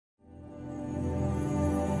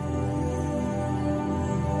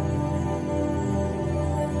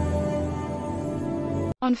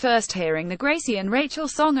On first hearing the Gracie and Rachel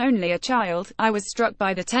song Only a Child, I was struck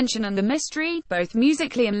by the tension and the mystery, both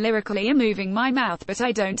musically and lyrically. Moving my mouth but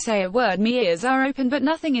I don't say a word, me ears are open but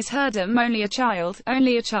nothing is heard. Only a child,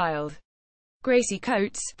 only a child. Gracie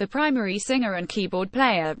Coates, the primary singer and keyboard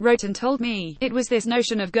player, wrote and told me, it was this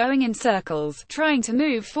notion of going in circles, trying to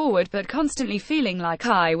move forward but constantly feeling like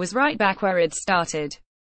I was right back where it started.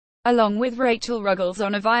 Along with Rachel Ruggles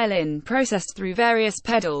on a violin, processed through various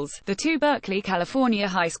pedals, the two Berkeley, California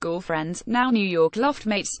high school friends, now New York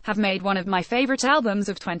loftmates, have made one of my favorite albums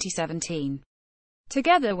of 2017.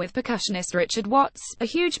 Together with percussionist Richard Watts, a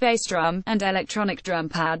huge bass drum, and electronic drum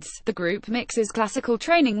pads, the group mixes classical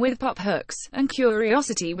training with pop hooks, and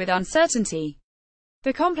curiosity with uncertainty.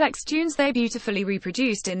 The complex tunes they beautifully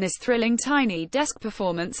reproduced in this thrilling Tiny Desk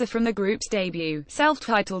performance are from the group's debut,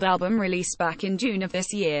 self-titled album released back in June of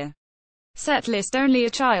this year. Setlist: Only a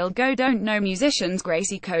Child. Go. Don't know musicians: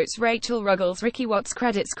 Gracie Coates, Rachel Ruggles, Ricky Watts.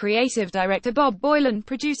 Credits: creative director Bob Boylan,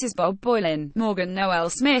 producers Bob Boylan, Morgan Noel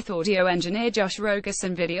Smith, audio engineer Josh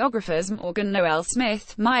Rogerson, videographers Morgan Noel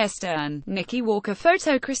Smith, Maya Stern, Nikki Walker,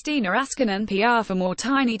 photo Christina Askanen. PR. For more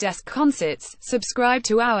Tiny Desk concerts, subscribe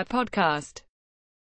to our podcast.